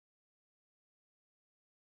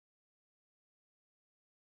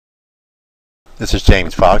This is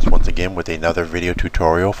James Fox once again with another video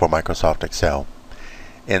tutorial for Microsoft Excel.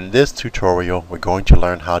 In this tutorial we're going to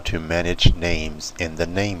learn how to manage names in the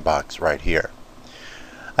name box right here.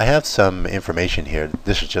 I have some information here.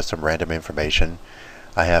 This is just some random information.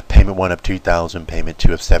 I have payment 1 of 2,000, payment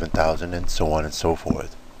 2 of 7,000, and so on and so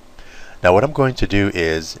forth. Now what I'm going to do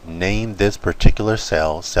is name this particular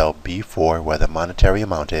cell, cell B4, where the monetary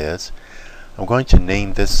amount is. I'm going to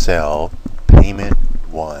name this cell payment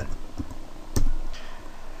 1.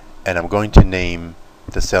 And I'm going to name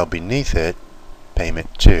the cell beneath it payment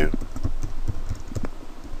 2.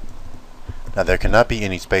 Now there cannot be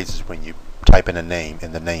any spaces when you type in a name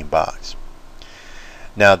in the name box.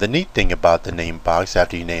 Now the neat thing about the name box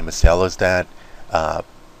after you name a cell is that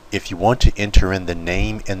if you want to enter in the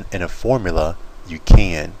name in a formula, you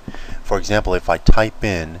can. For example, if I type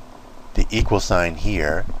in the equal sign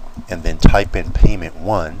here and then type in payment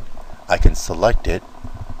 1, I can select it,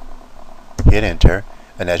 hit enter,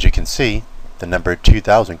 and as you can see, the number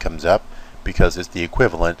 2,000 comes up because it's the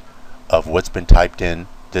equivalent of what's been typed in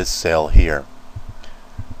this cell here.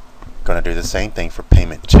 Going to do the same thing for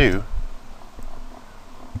payment 2,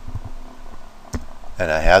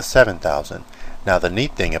 and I have 7,000. Now the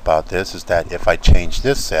neat thing about this is that if I change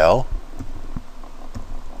this cell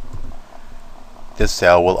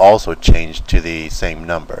will also change to the same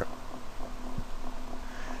number.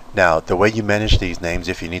 Now the way you manage these names,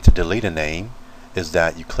 if you need to delete a name, is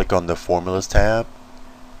that you click on the Formulas tab,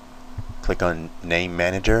 click on Name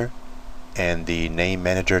Manager, and the Name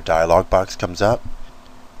Manager dialog box comes up,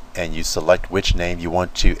 and you select which name you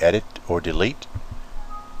want to edit or delete.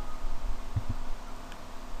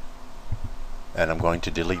 And I'm going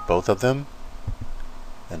to delete both of them,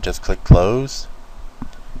 and just click Close,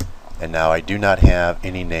 and now I do not have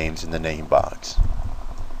any names in the name box.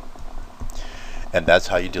 And that's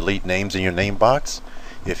how you delete names in your name box.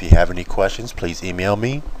 If you have any questions, please email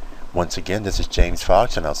me. Once again, this is James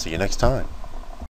Fox, and I'll see you next time.